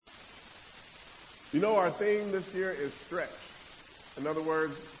You know, our theme this year is stretch. In other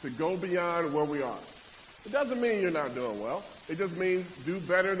words, to go beyond where we are. It doesn't mean you're not doing well. It just means do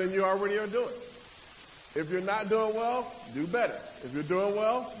better than you already are doing. If you're not doing well, do better. If you're doing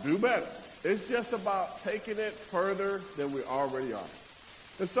well, do better. It's just about taking it further than we already are.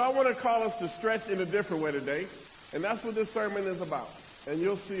 And so I want to call us to stretch in a different way today. And that's what this sermon is about. And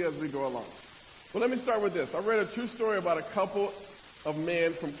you'll see as we go along. Well, let me start with this. I read a true story about a couple of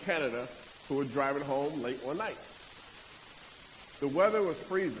men from Canada who were driving home late one night. The weather was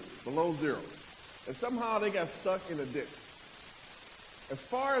freezing, below zero. And somehow they got stuck in a ditch. As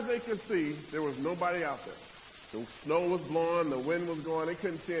far as they could see, there was nobody out there. The snow was blowing, the wind was going, they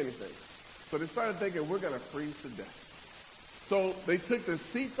couldn't see anything. So they started thinking, we're going to freeze to death. So they took the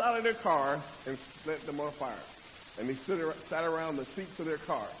seats out of their car and set them on fire. And they sat around the seats of their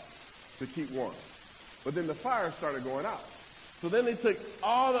car to keep warm. But then the fire started going out. So then they took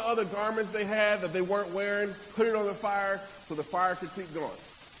all the other garments they had that they weren't wearing, put it on the fire so the fire could keep going.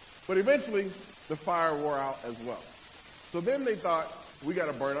 But eventually, the fire wore out as well. So then they thought, we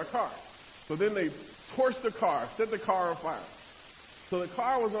got to burn our car. So then they torched the car, set the car on fire. So the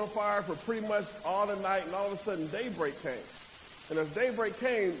car was on fire for pretty much all the night, and all of a sudden daybreak came. And as daybreak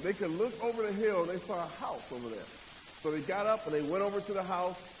came, they could look over the hill, and they saw a house over there. So they got up, and they went over to the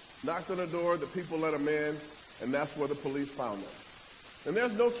house, knocked on the door, the people let them in, and that's where the police found them. And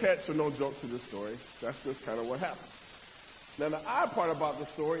there's no catch or no joke to this story. That's just kind of what happened. Now, the odd part about the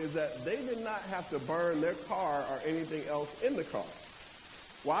story is that they did not have to burn their car or anything else in the car.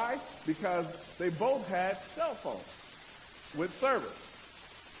 Why? Because they both had cell phones with service.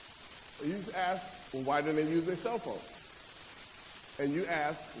 You just ask, well, why didn't they use their cell phone? And you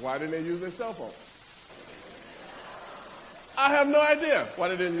ask, why didn't they use their cell phone? I have no idea why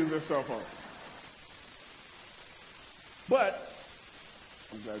they didn't use their cell phone. But,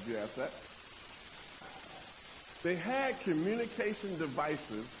 I'm glad you asked that. They had communication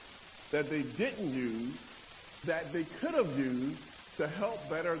devices that they didn't use that they could have used to help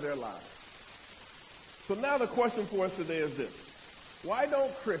better their lives. So now the question for us today is this. Why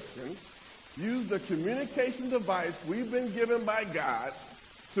don't Christians use the communication device we've been given by God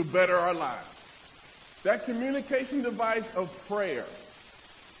to better our lives? That communication device of prayer.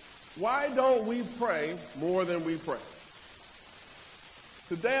 Why don't we pray more than we pray?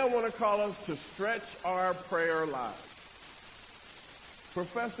 Today I want to call us to stretch our prayer lives.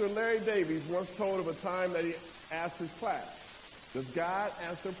 Professor Larry Davies once told of a time that he asked his class, does God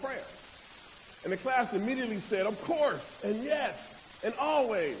answer prayer? And the class immediately said, of course, and yes, and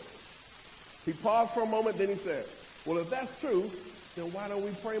always. He paused for a moment, then he said, well, if that's true, then why don't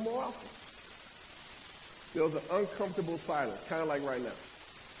we pray more often? There was an uncomfortable silence, kind of like right now.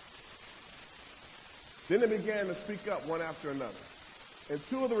 Then they began to speak up one after another. And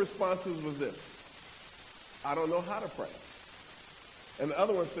two of the responses was this: I don't know how to pray. And the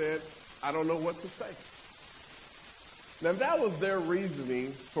other one said, I don't know what to say. Now that was their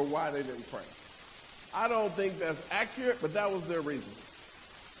reasoning for why they didn't pray. I don't think that's accurate, but that was their reasoning.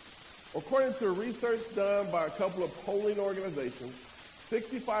 According to research done by a couple of polling organizations,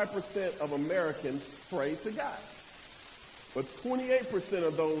 65% of Americans pray to God. But 28%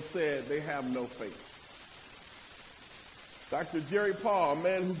 of those said they have no faith. Dr. Jerry Paul, a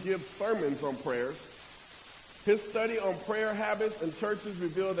man who gives sermons on prayers, his study on prayer habits in churches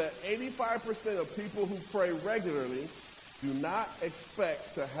revealed that 85% of people who pray regularly do not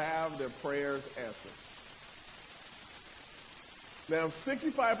expect to have their prayers answered. Now, if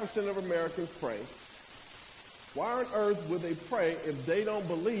 65% of Americans pray, why on earth would they pray if they don't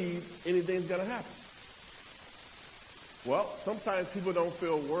believe anything's going to happen? Well, sometimes people don't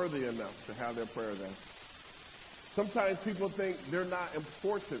feel worthy enough to have their prayers answered. Sometimes people think they're not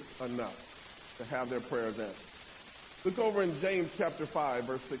important enough to have their prayers answered. Look over in James chapter 5,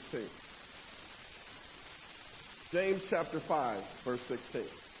 verse 16. James chapter 5, verse 16. It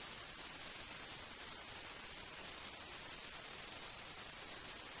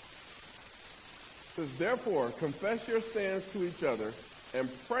says, therefore, confess your sins to each other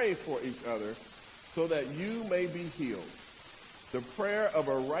and pray for each other so that you may be healed. The prayer of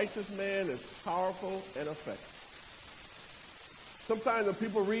a righteous man is powerful and effective. Sometimes when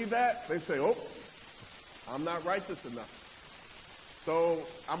people read that, they say, oh, I'm not righteous enough. So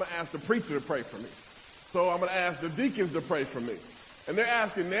I'm going to ask the preacher to pray for me. So I'm going to ask the deacons to pray for me. And they're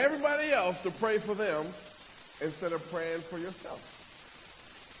asking everybody else to pray for them instead of praying for yourself.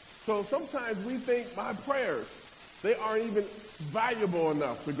 So sometimes we think my prayers, they aren't even valuable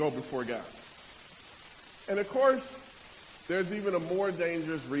enough to go before God. And of course, there's even a more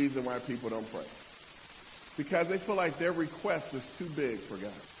dangerous reason why people don't pray. Because they feel like their request is too big for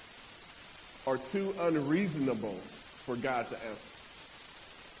God. or too unreasonable for God to answer.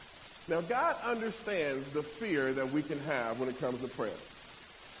 Now, God understands the fear that we can have when it comes to prayer.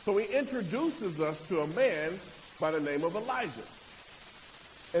 So he introduces us to a man by the name of Elijah.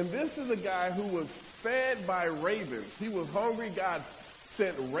 And this is a guy who was fed by ravens. He was hungry. God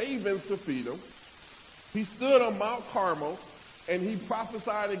sent ravens to feed him. He stood on Mount Carmel, and he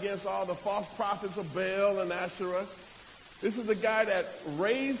prophesied against all the false prophets of Baal and Asherah. This is a guy that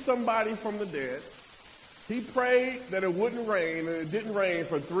raised somebody from the dead. He prayed that it wouldn't rain, and it didn't rain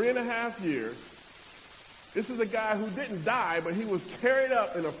for 3.5 years. This is a guy who didn't die, but he was carried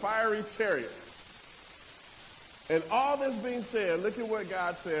up in a fiery chariot. And all this being said, look at what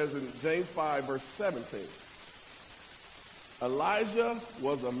God says in James 5, verse 17. Elijah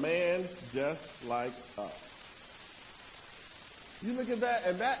was a man just like us. You look at that,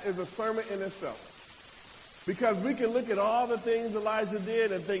 and that is a sermon in itself. Because we can look at all the things Elijah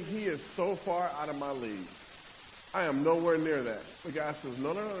did and think he is so far out of my league. I am nowhere near that. But God says,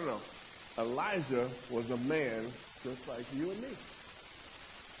 no. Elijah was a man just like you and me.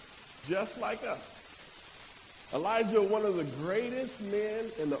 Just like us. Elijah, one of the greatest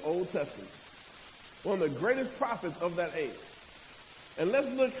men in the Old Testament. One of the greatest prophets of that age. And let's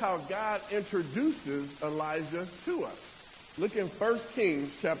look how God introduces Elijah to us. Look in 1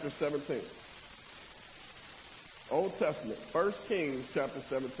 Kings chapter 17. Old Testament, 1 Kings chapter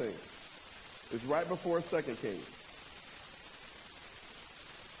 17. It's right before 2 Kings.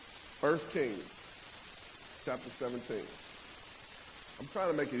 1 Kings chapter 17. I'm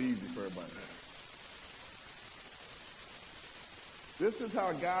trying to make it easy for everybody. This is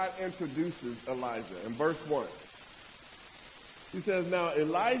how God introduces Elijah in verse 1. He says, now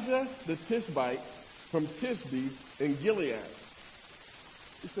Elijah the Tishbite from Tishbe in Gilead.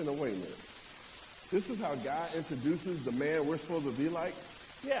 He said, no, wait a minute. This is how God introduces the man we're supposed to be like?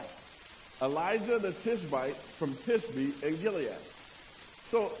 Yeah. Elijah the Tishbite from Tishbe in Gilead.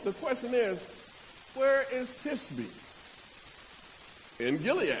 So the question is, where is Tishbe? In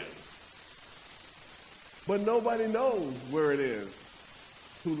Gilead. But nobody knows where it is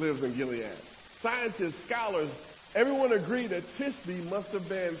who lives in Gilead. Scientists, scholars, everyone agree that Tishbe must have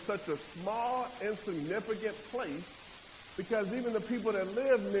been such a small, insignificant place because even the people that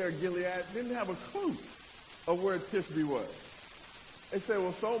lived near Gilead didn't have a clue of where Tishbe was. They say,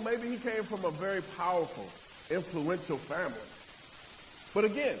 well, so maybe he came from a very powerful, influential family. But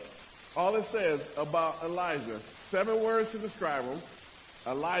again, all it says about Elijah, 7 words to describe him.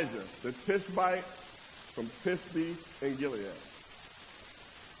 Elijah, the Tishbite from Tishbe in Gilead.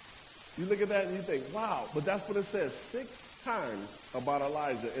 You look at that and you think, wow, but that's what it says 6 times about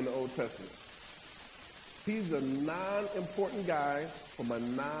Elijah in the Old Testament. He's a non-important guy from a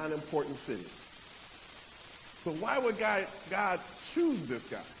non-important city. So why would God choose this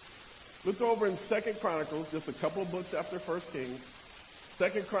guy? Look over in 2 Chronicles, just a couple of books after 1 Kings. 2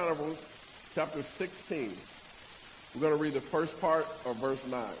 Chronicles, chapter 16. We're going to read the first part of verse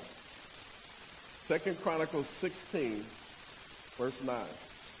 9. 2 Chronicles 16, verse 9.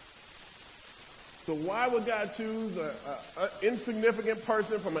 So why would God choose an insignificant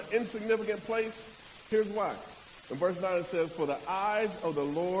person from an insignificant place? Here's why. In verse 9 it says, for the eyes of the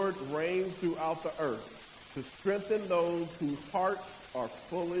Lord reign throughout the earth to strengthen those whose hearts are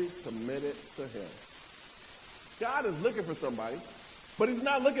fully committed to him. God is looking for somebody, but he's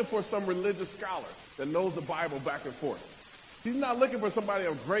not looking for some religious scholar that knows the Bible back and forth. He's not looking for somebody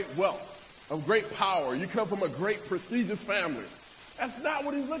of great wealth, of great power. You come from a great prestigious family. That's not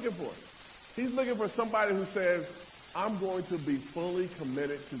what he's looking for. He's looking for somebody who says, I'm going to be fully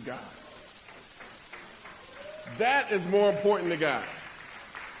committed to God. That is more important to God.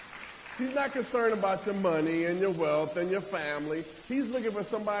 He's not concerned about your money and your wealth and your family. He's looking for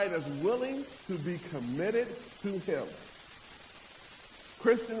somebody that's willing to be committed to him.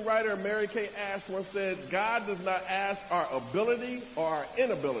 Christian writer Mary Kay Ash once said, God does not ask our ability or our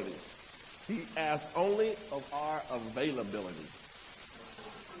inability. He asks only of our availability.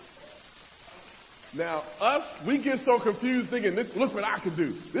 Now, us, we get so confused thinking, look what I can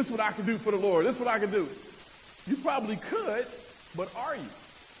do. This is what I can do for the Lord. This is what I can do. You probably could, but are you?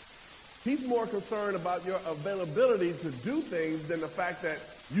 He's more concerned about your availability to do things than the fact that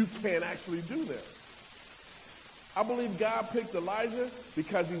you can't actually do them. I believe God picked Elijah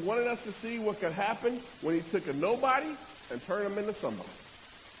because he wanted us to see what could happen when he took a nobody and turned him into somebody.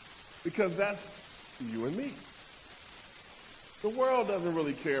 Because that's you and me. The world doesn't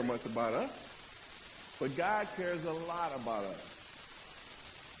really care much about us, but God cares a lot about us.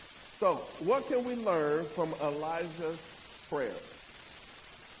 So, what can we learn from Elijah's prayer?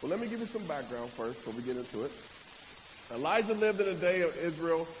 Well, let me give you some background first before we get into it. Elijah lived in a day of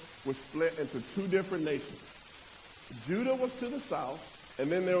Israel was split into two different nations. Judah was to the south,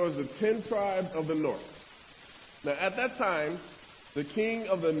 and then there was the 10 tribes of the north. Now, at that time, the king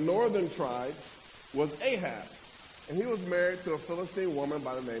of the northern tribe was Ahab, and he was married to a Philistine woman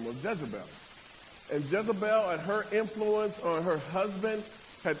by the name of Jezebel. And Jezebel, and her influence on her husband,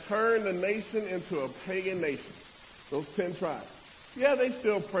 had turned the nation into a pagan nation, those 10 tribes. Yeah, they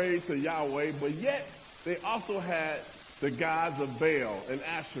still prayed to Yahweh, but yet they also had the gods of Baal and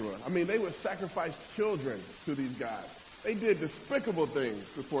Asherah. I mean, they would sacrifice children to these gods. They did despicable things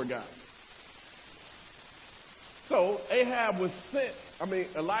before God. So Elijah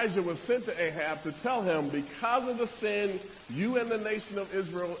was sent to Ahab to tell him, because of the sin you and the nation of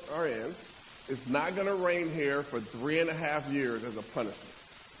Israel are in, it's not going to rain here for 3.5 years as a punishment.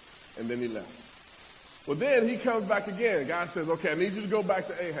 And then he left. Well, then he comes back again. God says, okay, I need you to go back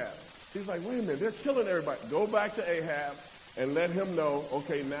to Ahab. He's like, wait a minute, they're killing everybody. Go back to Ahab and let him know,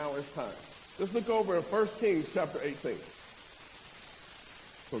 okay, now it's time. Let's look over in 1 Kings chapter 18.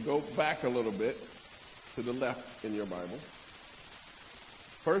 So go back a little bit to the left in your Bible.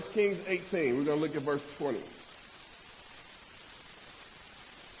 1 Kings 18, we're going to look at verse 20.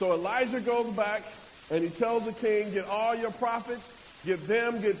 So Elijah goes back and he tells the king, get all your prophets, get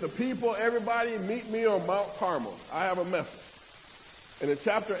them, get the people, everybody, meet me on Mount Carmel. I have a message. And in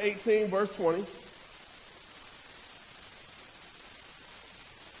chapter 18, verse 20,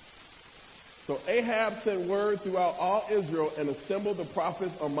 so Ahab sent word throughout all Israel and assembled the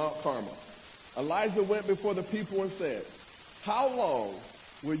prophets on Mount Carmel. Elijah went before the people and said, how long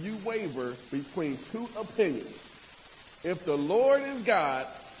will you waver between two opinions? If the Lord is God,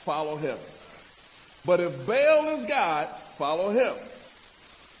 follow him. But if Baal is God, follow him.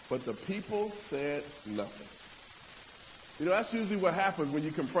 But the people said nothing. You know, that's usually what happens when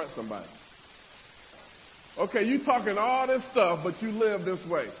you confront somebody. Okay, you talking all this stuff, but you live this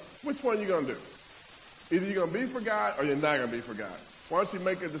way. Which one are you going to do? Either you're going to be for God or you're not going to be for God. Why don't you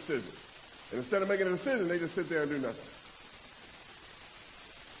make a decision? And instead of making a decision, they just sit there and do nothing.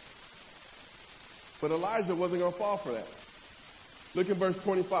 But Elijah wasn't going to fall for that. Look at verse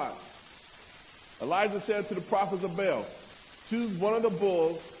 25. Elijah said to the prophets of Baal, choose one of the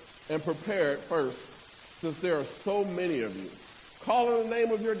bulls and prepare it first, since there are so many of you. Call on the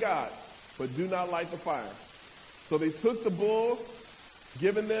name of your God, but do not light the fire. So they took the bull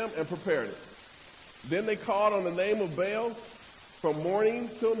given them and prepared it. Then they called on the name of Baal from morning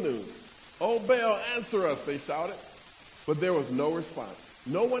till noon. Oh, Baal, answer us, they shouted. But there was no response.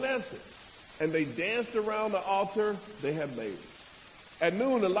 No one answered. And they danced around the altar they had made. At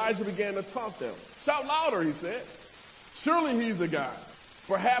noon, Elijah began to taunt them. Shout louder, he said. Surely he's a god.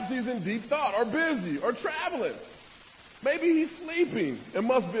 Perhaps he's in deep thought or busy or traveling. Maybe he's sleeping and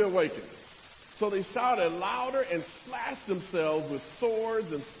must be awakened. So they shouted louder and slashed themselves with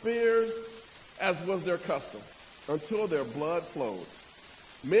swords and spears, as was their custom, until their blood flowed.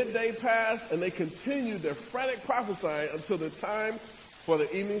 Midday passed, and they continued their frantic prophesying until the time for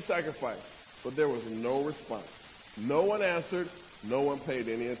the evening sacrifice. But there was no response. No one answered. No one paid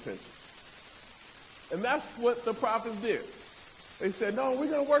any attention. And that's what the prophets did. They said, no, we're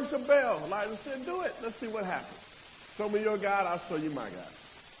going to worship Baal. Elijah said, do it. Let's see what happens. Show me your God, I'll show you my God.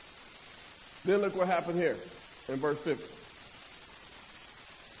 Then look what happened here in verse 30.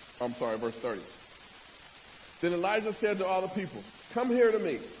 Then Elijah said to all the people, come here to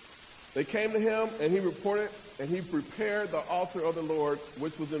me. They came to him, and he reported, and he prepared the altar of the Lord,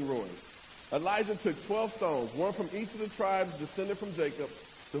 which was in ruins. Elijah took 12 stones, one from each of the tribes descended from Jacob,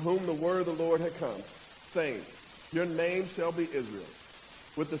 to whom the word of the Lord had come, saying, your name shall be Israel.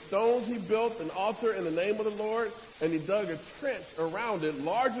 With the stones he built an altar in the name of the Lord, and he dug a trench around it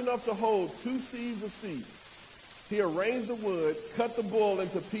large enough to hold 2 seahs of seed. He arranged the wood, cut the bull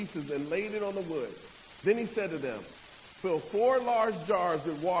into pieces, and laid it on the wood. Then he said to them, fill 4 large jars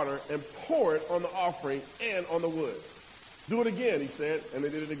with water and pour it on the offering and on the wood. Do it again, he said, and they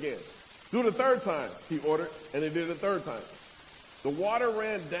did it again. Do it a third time, he ordered, and they did it a third time. The water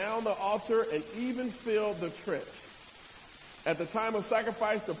ran down the altar and even filled the trench. At the time of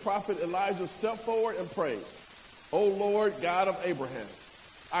sacrifice, the prophet Elijah stepped forward and prayed, O Lord, God of Abraham,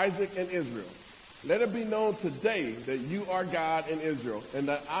 Isaac, and Israel, let it be known today that you are God in Israel, and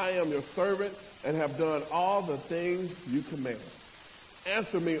that I am your servant and have done all the things you command.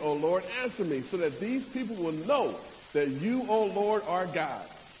 Answer me, O Lord, answer me, so that these people will know that you, O Lord, are God,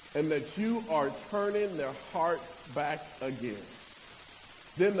 and that you are turning their hearts back again.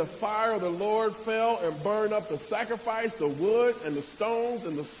 Then the fire of the Lord fell and burned up the sacrifice, the wood, and the stones,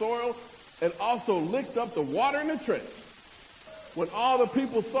 and the soil, and also licked up the water in the trench. when all the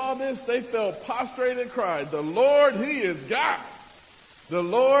people saw this, they fell prostrate and cried, "The Lord, He is God. The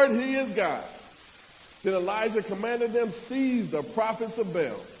Lord, He is God." Then Elijah commanded them, "Seize the prophets of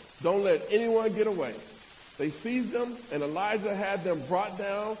Baal. Don't let anyone get away." They seized them, and Elijah had them brought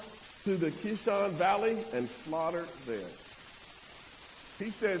down to the Kishon Valley and slaughtered there.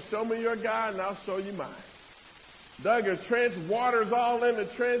 He said, "Show me your God, and I'll show you mine." Dug a trench, water's all in the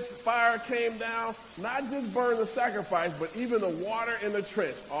trench, fire came down, not just burned the sacrifice, but even the water in the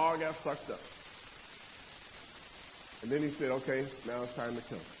trench all got sucked up. And then he said, "Okay, now it's time to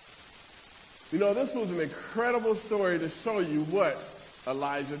kill him." You know, this was an incredible story to show you what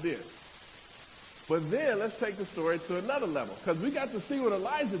Elijah did. But then let's take the story to another level, because we got to see what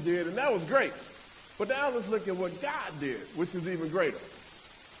Elijah did, and that was great. But now let's look at what God did, which is even greater.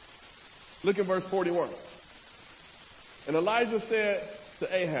 Look at verse 41. And Elijah said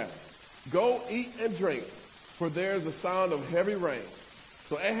to Ahab, "Go eat and drink, for there is a sound of heavy rain."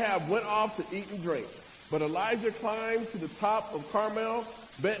 So Ahab went off to eat and drink. But Elijah climbed to the top of Carmel,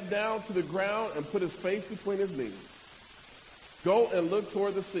 bent down to the ground, and put his face between his knees. "Go and look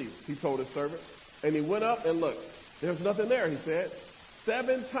toward the sea," he told his servant. And he went up and looked. "There's nothing there," he said.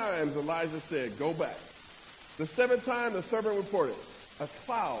 7 times Elijah said, "Go back." The 7th time the servant reported, "A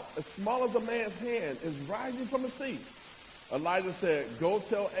cloud as small as a man's hand is rising from the sea." Elijah said, "Go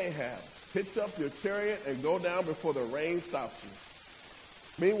tell Ahab, hitch up your chariot and go down before the rain stops you."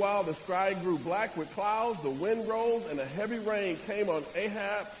 Meanwhile, the sky grew black with clouds, the wind rose, and a heavy rain came on,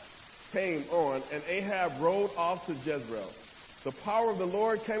 and Ahab rode off to Jezreel. The power of the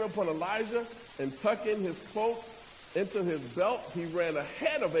Lord came upon Elijah, and tucking his cloak into his belt, he ran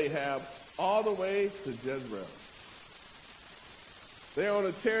ahead of Ahab all the way to Jezreel. They're on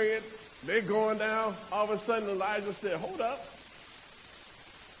a chariot. They're going down. All of a sudden, Elijah said, "Hold up."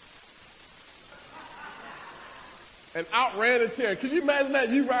 And outran the chariot. Could you imagine that?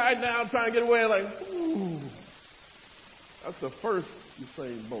 You ride down trying to get away like, ooh. That's the first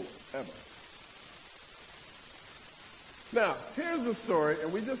Usain Bolt ever. Now, here's the story,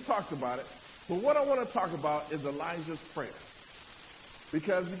 and we just talked about it. But what I want to talk about is Elijah's prayer.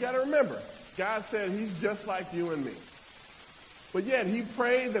 Because you got to remember, God said He's just like you and me. But yet He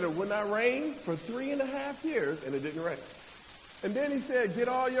prayed that it would not rain for 3.5 years, and it didn't rain. And then He said, "Get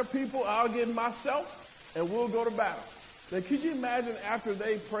all your people, I'll get myself, and we'll go to battle." Now, could you imagine after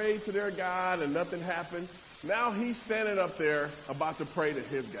they prayed to their God and nothing happened, now He's standing up there about to pray to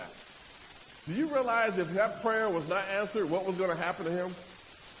His God. Do you realize if that prayer was not answered, what was going to happen to him?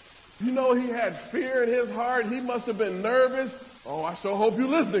 You know, he had fear in his heart. He must have been nervous. "Oh, I sure hope you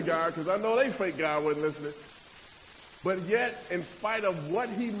listening, God, because I know they fake God wasn't listening." But yet, in spite of what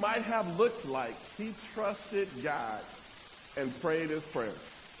he might have looked like, he trusted God and prayed his prayer.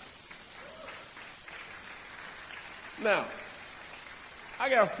 Now, I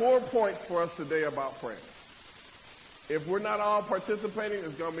got 4 points for us today about prayer. If we're not all participating,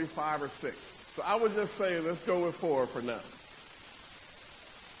 it's going to be 5 or 6. So I would just say let's go with 4 for now.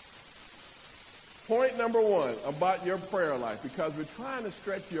 Point number 1 about your prayer life, because we're trying to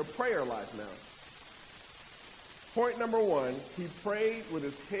stretch your prayer life now. Point number 1, he prayed with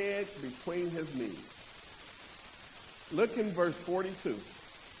his head between his knees. Look in verse 42.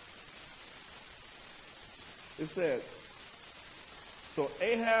 It said, "So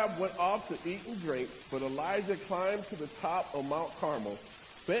Ahab went off to eat and drink, but Elijah climbed to the top of Mount Carmel,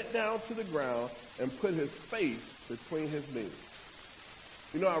 bent down to the ground, and put his face between his knees."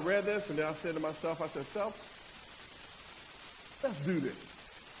 You know, I read this, and then I said to myself, "Self, let's do this."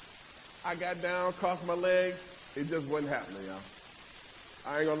 I got down, crossed my legs. It just wasn't happening, y'all.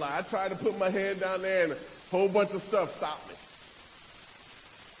 I ain't gonna lie. I tried to put my head down there, and a whole bunch of stuff stopped me.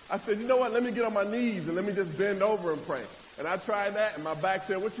 I said, "You know what? Let me get on my knees, and let me just bend over and pray." And I tried that, and my back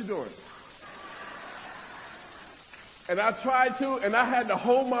said, "What you doing?" And I tried to, and I had to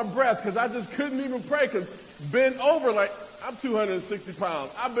hold my breath because I just couldn't even pray, because bend over like, I'm 260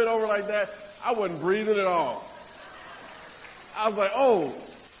 pounds. I bent over like that. I wasn't breathing at all. I was like, "Oh,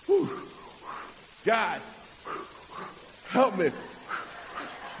 whew, God, help me.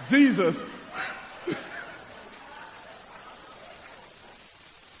 Jesus."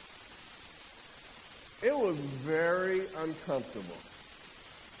 It was very uncomfortable.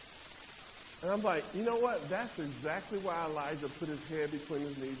 And I'm like, you know what? That's exactly why Elijah put his head between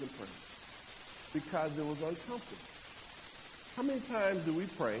his knees and prayed. Because it was uncomfortable. How many times do we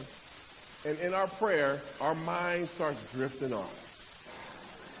pray, and in our prayer, our mind starts drifting off?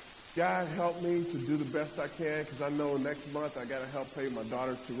 God, help me to do the best I can because I know next month I got to help pay my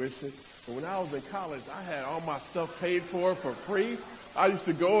daughter's tuition. And when I was in college, I had all my stuff paid for free. I used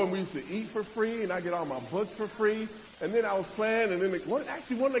to go and we used to eat for free, and I get all my books for free. And then I was playing, and then one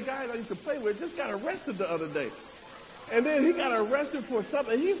of the guys I used to play with just got arrested the other day. And then he got arrested for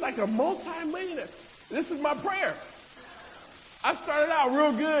something. He's like a multi-millionaire. This is my prayer. I started out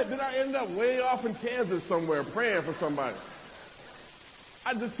real good, then I ended up way off in Kansas somewhere praying for somebody.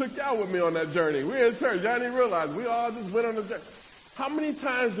 I just took y'all with me on that journey. We're in church. Y'all didn't realize. We all just went on the journey. How many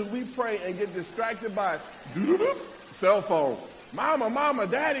times do we pray and get distracted by cell phone? Mama,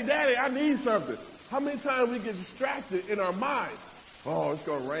 daddy, I need something. How many times we get distracted in our minds? Oh, it's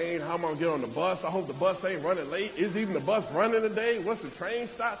going to rain. How am I going to get on the bus? I hope the bus ain't running late. Is even the bus running today? What's the train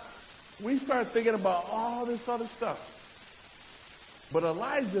stop? We start thinking about all this other stuff. But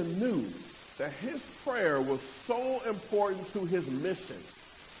Elijah knew that his prayer was so important to his mission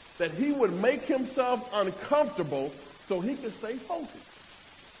that he would make himself uncomfortable so he could stay focused.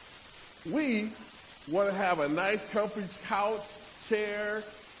 We want to have a nice, comfy couch, chair,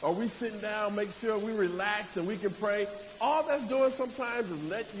 or we sitting down, make sure we relax and we can pray. All that's doing sometimes is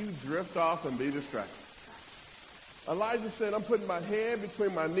let you drift off and be distracted. Elijah said, I'm putting my head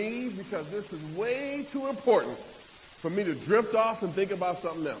between my knees because this is way too important for me to drift off and think about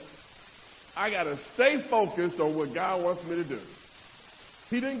something else. I got to stay focused on what God wants me to do.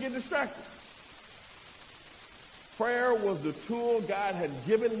 He didn't get distracted. Prayer was the tool God had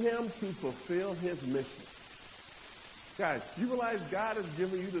given him to fulfill his mission. Guys, you realize God has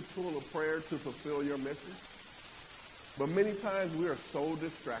given you the tool of prayer to fulfill your mission? But many times we are so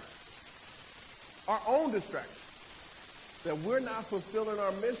distracted. Our own distraction. That we're not fulfilling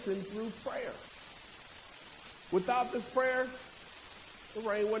our mission through prayer. Without this prayer, the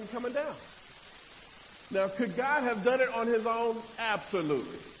rain wasn't coming down. Now, could God have done it on his own?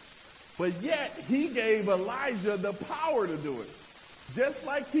 Absolutely. But yet, he gave Elijah the power to do it. Just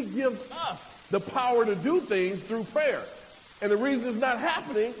like he gives us the power to do things through prayer. And the reason it's not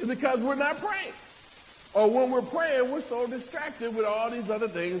happening is because we're not praying. Or when we're praying, we're so distracted with all these other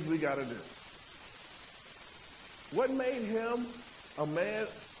things we got to do. What made him a man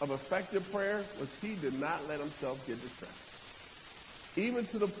of effective prayer was he did not let himself get distracted. Even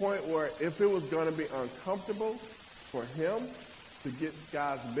to the point where if it was going to be uncomfortable for him to get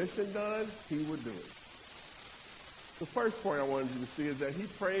God's mission done, he would do it. The first point I wanted you to see is that he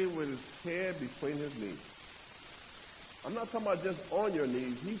prayed with his head between his knees. I'm not talking about just on your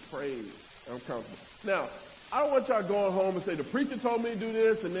knees. He prayed uncomfortable. Now, I don't want y'all going home and say, the preacher told me to do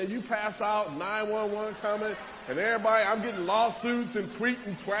this, and then you pass out, 911 coming, and everybody, I'm getting lawsuits and tweet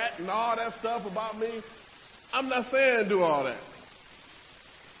and twat and all that stuff about me. I'm not saying do all that.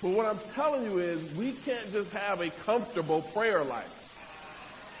 But what I'm telling you is we can't just have a comfortable prayer life.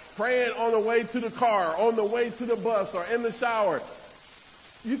 Praying on the way to the car, on the way to the bus, or in the shower.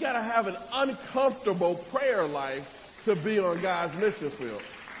 You got to have an uncomfortable prayer life to be on God's mission field.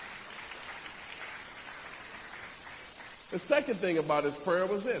 The second thing about his prayer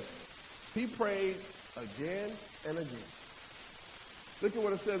was this. He prayed again and again. Look at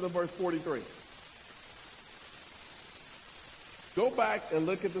what it says in verse 43. Go back and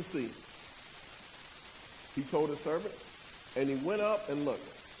look at the sea. He told his servant, and he went up and looked.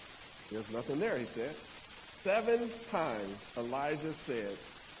 There's nothing there, he said. 7 times Elijah said,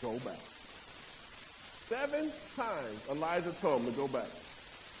 go back. 7 times Elijah told him to go back.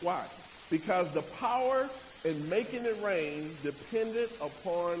 Why? Because the power in making it rain depended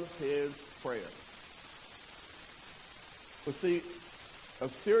upon his prayer. But see, a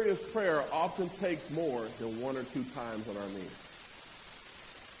serious prayer often takes more than 1 or 2 times on our knees.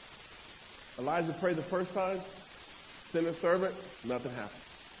 Elijah prayed the first time, sent his servant, nothing happened.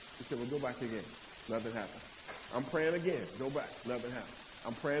 He said, well, go back again. Nothing happened. I'm praying again. Go back. Nothing happened.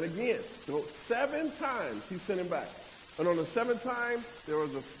 I'm praying again. So 7 times he sent him back. And on the 7th time, there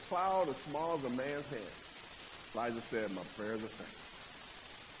was a cloud as small as a man's hand. Elijah said, my prayers are effective.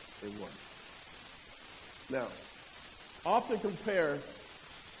 It worked. Now, often compare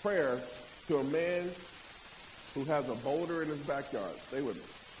prayer to a man who has a boulder in his backyard. Stay with me.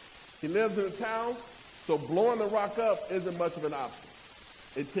 He lives in a town, so blowing the rock up isn't much of an option.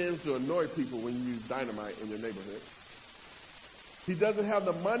 It tends to annoy people when you use dynamite in your neighborhood. He doesn't have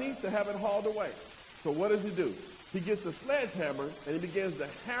the money to have it hauled away. So what does he do? He gets a sledgehammer and he begins to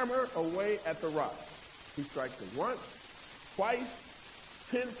hammer away at the rock. He strikes it once, twice,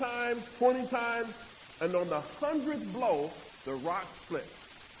 10 times, 20 times, and on the 100th blow, the rock splits.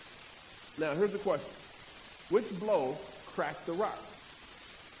 Now, here's the question. Which blow cracked the rock?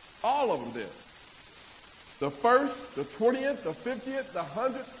 All of them did. The first, the 20th, the 50th, the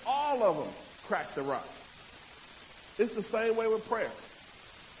 100th, all of them cracked the rock. It's the same way with prayer.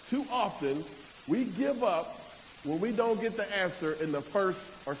 Too often, we give up when we don't get the answer in the first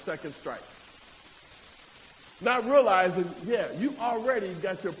or second strike. Not realizing, yeah, you already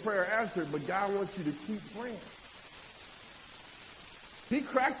got your prayer answered, but God wants you to keep praying. He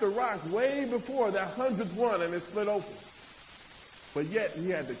cracked the rock way before that 100th one and it split open. But yet, he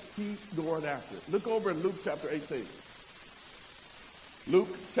had to keep going after it. Look over in Luke chapter 18. Luke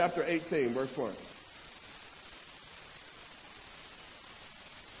chapter 18, verse 1.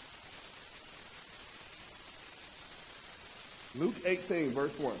 Luke 18,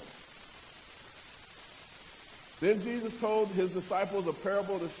 verse 1. Then Jesus told his disciples a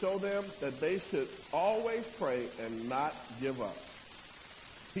parable to show them that they should always pray and not give up.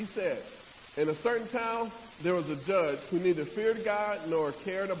 He said, in a certain town, there was a judge who neither feared God nor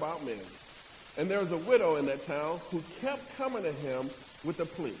cared about men. And there was a widow in that town who kept coming to him with a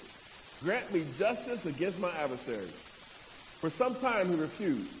plea, grant me justice against my adversary. For some time he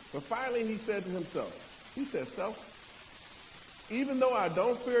refused, but finally he said to himself, even though I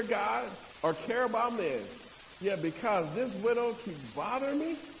don't fear God or care about men, yet because this widow keeps bothering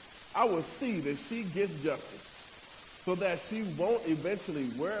me, I will see that she gets justice, so that she won't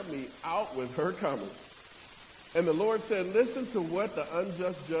eventually wear me out with her coming. And the Lord said, listen to what the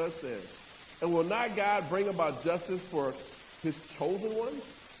unjust judge says. And will not God bring about justice for his chosen ones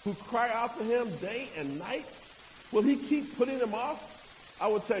who cry out to him day and night? Will he keep putting them off? I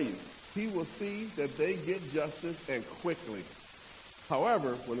will tell you, he will see that they get justice and quickly.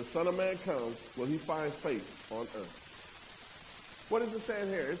 However, when the Son of Man comes, will he find faith on earth? What is it saying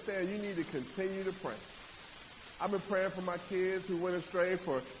here? It's saying you need to continue to pray. I've been praying for my kids who went astray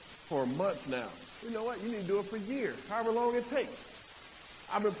for months now. You know what? You need to do it for years, however long it takes.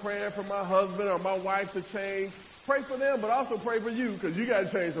 I've been praying for my husband or my wife to change. Pray for them, but also pray for you, because you got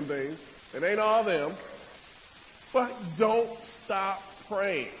to change some things. It ain't all them. But don't stop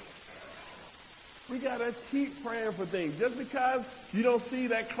praying. We got to keep praying for things. Just because you don't see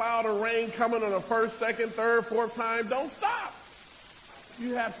that cloud of rain coming on the first, second, third, fourth time, don't stop.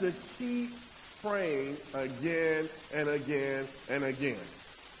 You have to keep praying again and again and again.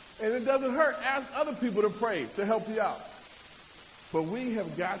 And it doesn't hurt. Ask other people to pray to help you out. But we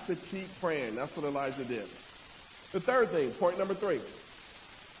have got to keep praying. That's what Elijah did. The third thing, point number 3.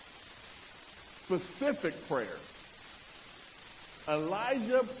 Specific prayer.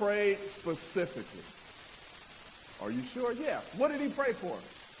 Elijah prayed specifically. Are you sure? Yeah. What did he pray for?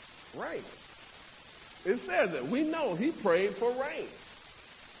 Rain. It says it. We know he prayed for rain.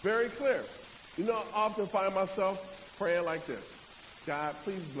 Very clear. You know, I often find myself praying like this. God,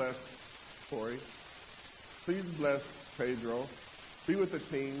 please bless Corey. Please bless Pedro. Be with the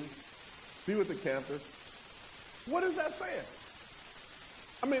team. Be with the campus. What is that saying?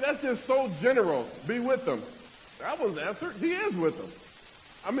 I mean, that's just so general. Be with them. That was answered. He is with them.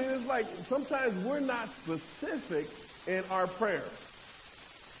 I mean, it's like sometimes we're not specific in our prayers.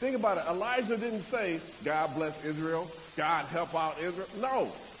 Think about it. Elijah didn't say, God bless Israel. God help out Israel.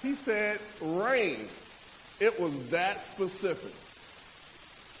 No. He said rain. It was that specific.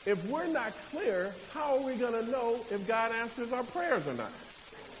 If we're not clear, how are we going to know if God answers our prayers or not?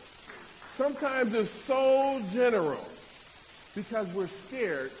 Sometimes it's so general because we're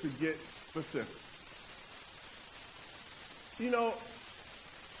scared to get specific. You know,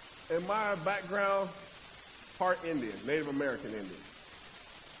 in my background, part Indian, Native American Indian.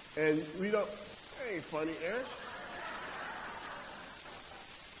 And we don't, that ain't funny, Aaron.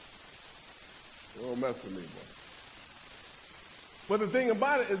 Don't mess with me, boy. But the thing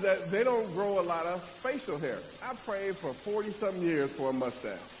about it is that they don't grow a lot of facial hair. I prayed for 40-something years for a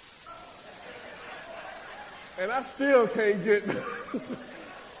mustache. And I still can't get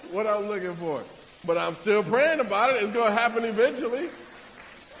what I'm looking for. But I'm still praying about it. It's going to happen eventually.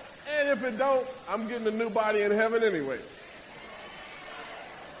 And if it don't, I'm getting a new body in heaven anyway.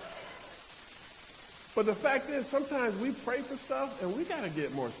 But the fact is, sometimes we pray for stuff and we got to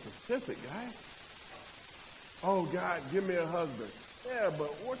get more specific, guys. Oh, God, give me a husband. Yeah,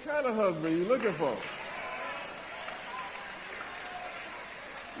 but what kind of husband are you looking for?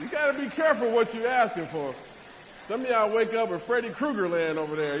 You got to be careful what you're asking for. Some of y'all wake up with Freddy Krueger land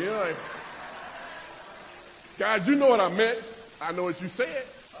over there. You're like, God, you know what I meant. I know what you said.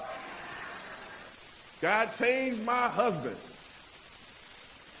 God changed my husband.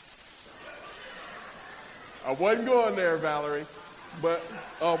 I wasn't going there, Valerie. But,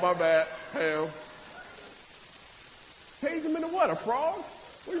 oh, my bad, Pam. Change him into what, a frog?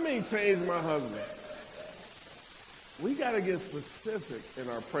 What do you mean change my husband? We got to get specific in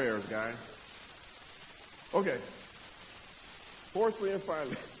our prayers, guys. Okay. Fourthly and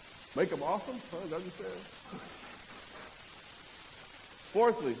finally, make him awesome? Huh? Is that what you said?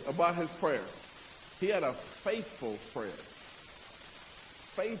 Fourthly, about his prayer. He had a faithful prayer.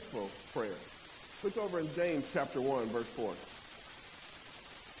 Faithful prayer. Look over in James chapter 1, verse 4.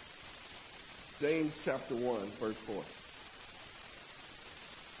 James chapter 1, verse 4.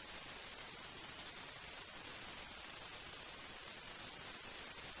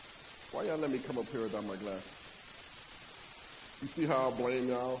 Why y'all let me come up here without my glasses? You see how I blame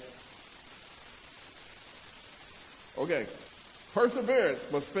y'all? Okay. Perseverance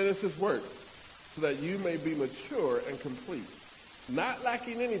must finish his work so that you may be mature and complete, not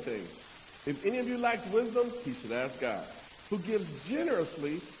lacking anything. If any of you lacks wisdom, he should ask God, who gives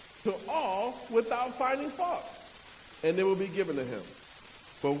generously to all without finding fault, and it will be given to him.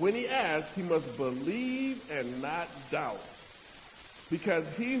 But when he asks, he must believe and not doubt, because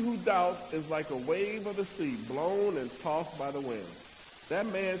he who doubts is like a wave of the sea, blown and tossed by the wind. That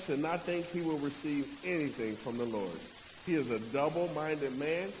man should not think he will receive anything from the Lord. He is a double-minded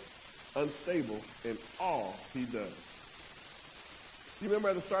man, unstable in all he does. You remember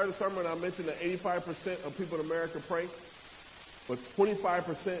at the start of the sermon I mentioned that 85% of people in America pray, but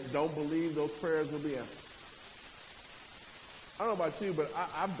 25% don't believe those prayers will be answered. I don't know about you, but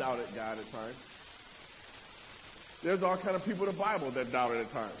I've doubted God at times. There's all kind of people in the Bible that doubted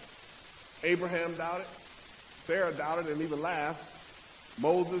at times. Abraham doubted. Sarah doubted and even laughed.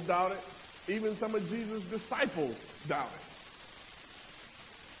 Moses doubted. Even some of Jesus' disciples doubted.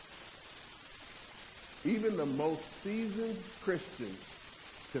 Even the most seasoned Christians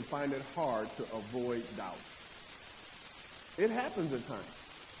can find it hard to avoid doubt. It happens at times.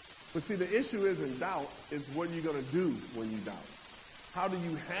 But see, the issue isn't doubt, it's what you're going to do when you doubt. How do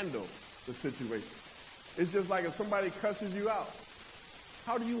you handle the situation? It's just like if somebody cusses you out.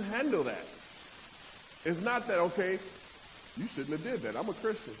 How do you handle that? It's not that, okay, you shouldn't have did that. I'm a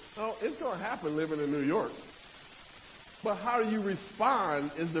Christian. No, it's going to happen living in New York. But how do you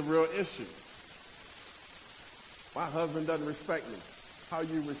respond is the real issue. My husband doesn't respect me. How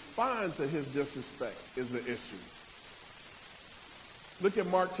you respond to his disrespect is the issue. Look at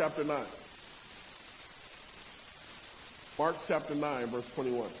Mark chapter 9. Mark chapter 9, verse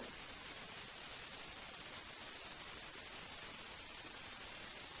 21.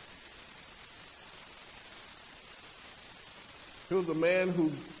 Here was a man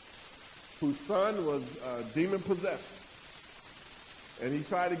whose son was demon possessed. And he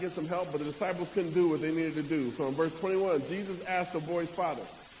tried to get some help, but the disciples couldn't do what they needed to do. So in verse 21, Jesus asked the boy's father,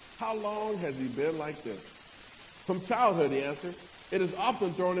 "How long has he been like this?" "From childhood," he answered. "It has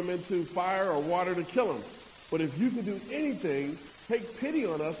often thrown him into fire or water to kill him. But if you can do anything, take pity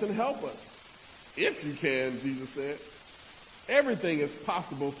on us and help us." "If you can," Jesus said. "Everything is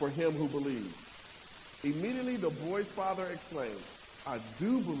possible for him who believes." Immediately the boy's father exclaimed, "I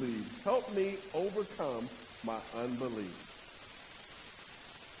do believe. Help me overcome my unbelief."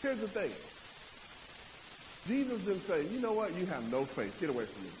 Here's the thing. Jesus didn't say, "You know what? You have no faith. Get away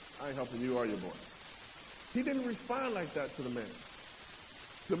from me. I ain't helping you or your boy." He didn't respond like that to the man.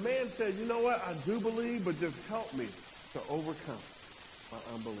 The man said, "You know what? I do believe, but just help me to overcome my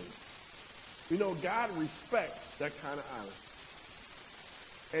unbelief." You know, God respects that kind of honesty.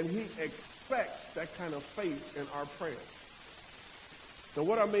 And he expects that kind of faith in our prayers. So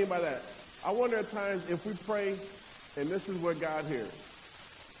what I mean by that, I wonder at times if we pray, and this is what God hears.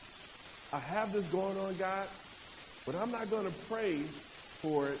 I have this going on, God, but I'm not going to pray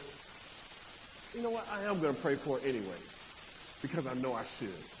for it. You know what? I am going to pray for it anyway, because I know I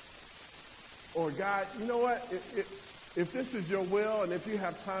should. Or, God, you know what? If this is your will and if you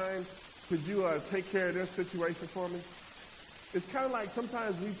have time, could you take care of this situation for me? It's kind of like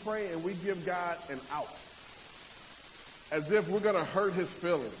sometimes we pray and we give God an out, as if we're going to hurt his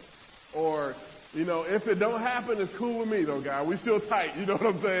feelings. Or, you know, if it don't happen, it's cool with me, though, God. We still tight, you know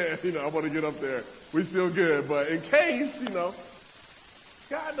what I'm saying? You know, I want to get up there. We still good. But in case, you know,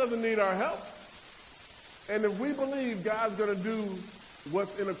 God doesn't need our help. And if we believe God's going to do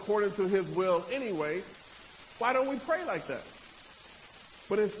what's in accordance to his will anyway, why don't we pray like that?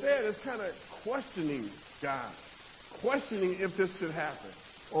 But instead, it's kind of questioning God, questioning if this should happen.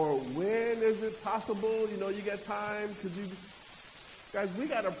 Or when is it possible? You know, you got time. Could you? Guys, we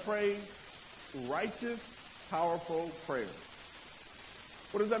got to pray righteous, powerful prayers.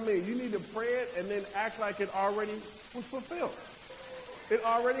 What does that mean? You need to pray it and then act like it already was fulfilled. It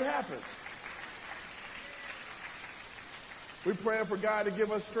already happened. We're praying for God to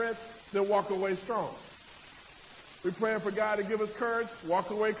give us strength, then walk away strong. We're praying for God to give us courage, walk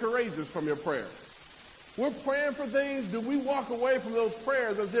away courageous from your prayer. We're praying for things. Do we walk away from those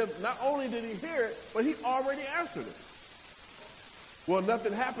prayers as if not only did he hear it, but he already answered it? Well,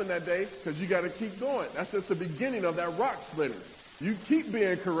 nothing happened that day because you got to keep going. That's just the beginning of that rock splitting. You keep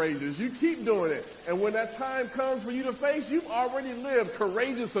being courageous. You keep doing it. And when that time comes for you to face, you've already lived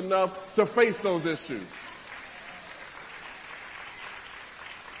courageous enough to face those issues.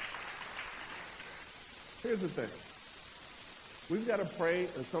 Here's the thing. We've got to pray,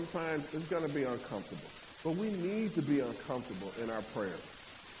 and sometimes it's going to be uncomfortable. But we need to be uncomfortable in our prayers.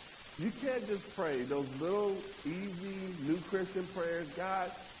 You can't just pray those little, easy, new Christian prayers.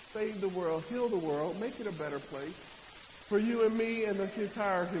 God, save the world, heal the world, make it a better place for you and me and the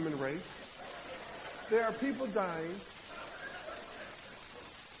entire human race. There are people dying.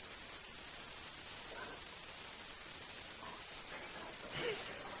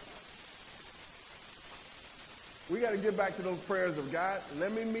 We got to get back to those prayers of God.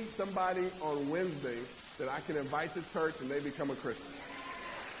 Let me meet somebody on Wednesday that I can invite to church and they become a Christian.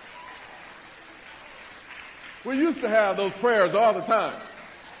 We used to have those prayers all the time.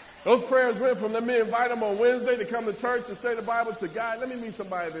 Those prayers went from let me invite them on Wednesday to come to church and study the Bible to God, let me meet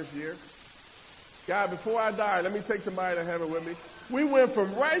somebody this year. God, before I die, let me take somebody to heaven with me. We went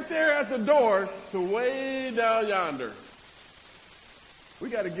from right there at the door to way down yonder. We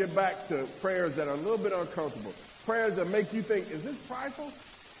got to get back to prayers that are a little bit uncomfortable. Prayers that make you think, is this prideful?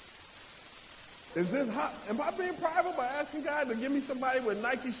 Is this hot? Am I being prideful by asking God to give me somebody with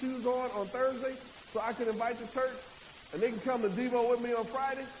Nike shoes on Thursday so I can invite to church and they can come to Devo with me on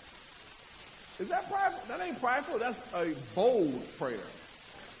Friday? Is that prideful? That ain't prideful. That's a bold prayer.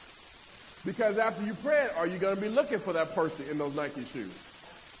 Because after you pray it, are you going to be looking for that person in those Nike shoes?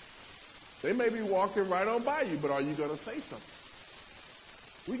 They may be walking right on by you, but are you going to say something?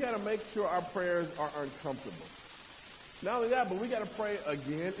 We got to make sure our prayers are uncomfortable. Not only that, but we got to pray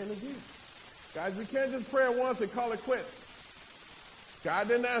again and again. Guys, we can't just pray once and call it quits. God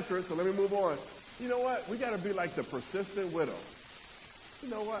didn't answer it, so let me move on. You know what? We got to be like the persistent widow. You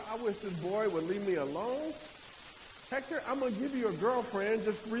know what? I wish this boy would leave me alone. Hector, I'm going to give you a girlfriend.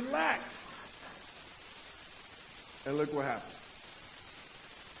 Just relax. And look what happened.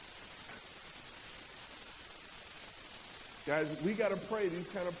 Guys, we got to pray these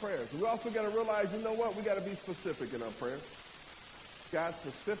kind of prayers. We also got to realize, you know what? We got to be specific in our prayers. God,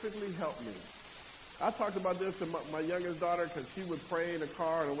 specifically help me. I talked about this to my youngest daughter because she would pray in the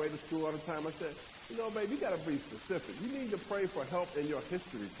car on the way to school all the time. I said, you know, babe, you got to be specific. You need to pray for help in your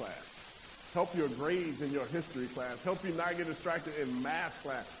history class. Help your grades in your history class. Help you not get distracted in math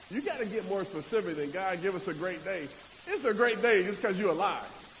class. You got to get more specific than God, give us a great day. It's a great day just because you're alive.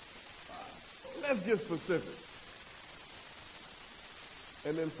 Let's get specific.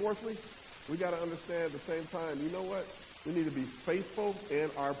 And then fourthly, we got to understand at the same time, you know what? We need to be faithful in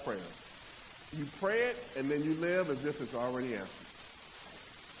our prayers. You pray it, and then you live as if it's already answered.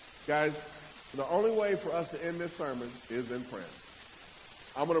 Guys, the only way for us to end this sermon is in prayer.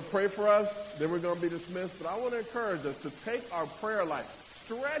 I'm going to pray for us, then we're going to be dismissed, but I want to encourage us to take our prayer life.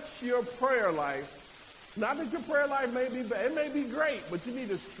 Stretch your prayer life. Not that your prayer life may be bad. It may be great, but you need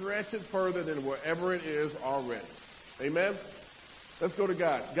to stretch it further than wherever it is already. Amen? Let's go to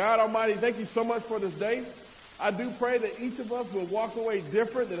God. God Almighty, thank you so much for this day. I do pray that each of us will walk away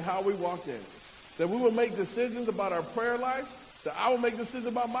different than how we walked in. That we will make decisions about our prayer life. That I will make decisions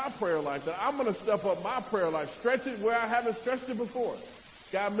about my prayer life. That I'm going to step up my prayer life. Stretch it where I haven't stretched it before.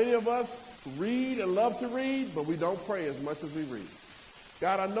 God, many of us read and love to read, but we don't pray as much as we read.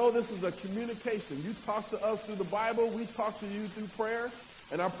 God, I know this is a communication. You talk to us through the Bible. We talk to you through prayer.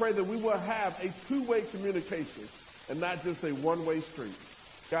 And I pray that we will have a two-way communication and not just a one-way street.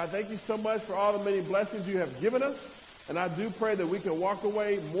 God, thank you so much for all the many blessings you have given us. And I do pray that we can walk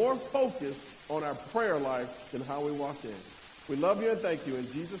away more focused on our prayer life than how we walked in. We love you and thank you. In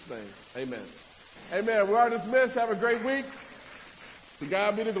Jesus' name, amen. Amen. We are dismissed. Have a great week. To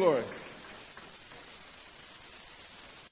God be the glory.